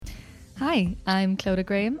Hi, I'm Clodagh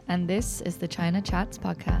Graham, and this is the China Chats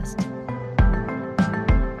podcast.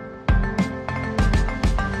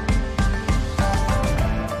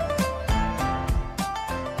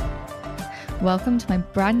 Welcome to my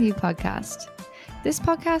brand new podcast. This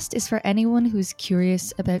podcast is for anyone who's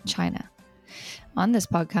curious about China. On this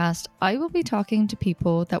podcast, I will be talking to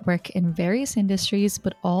people that work in various industries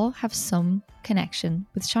but all have some connection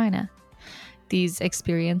with China. These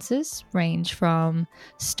experiences range from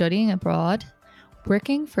studying abroad,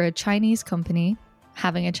 working for a Chinese company,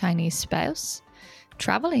 having a Chinese spouse,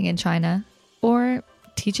 traveling in China, or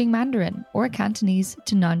teaching Mandarin or Cantonese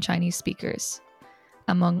to non-Chinese speakers,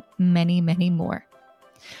 among many, many more.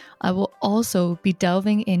 I will also be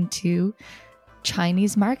delving into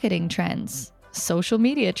Chinese marketing trends, social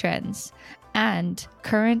media trends, and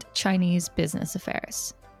current Chinese business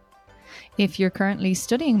affairs. If you're currently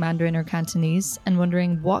studying Mandarin or Cantonese and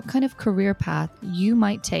wondering what kind of career path you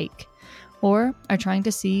might take, or are trying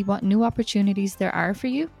to see what new opportunities there are for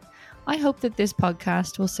you, I hope that this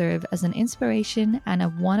podcast will serve as an inspiration and a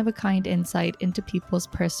one-of-a-kind insight into people's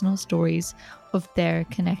personal stories of their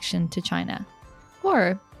connection to China.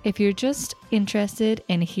 Or if you're just interested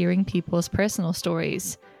in hearing people's personal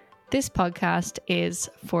stories, this podcast is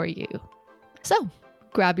for you. So,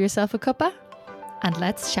 grab yourself a cuppa and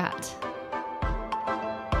let's chat.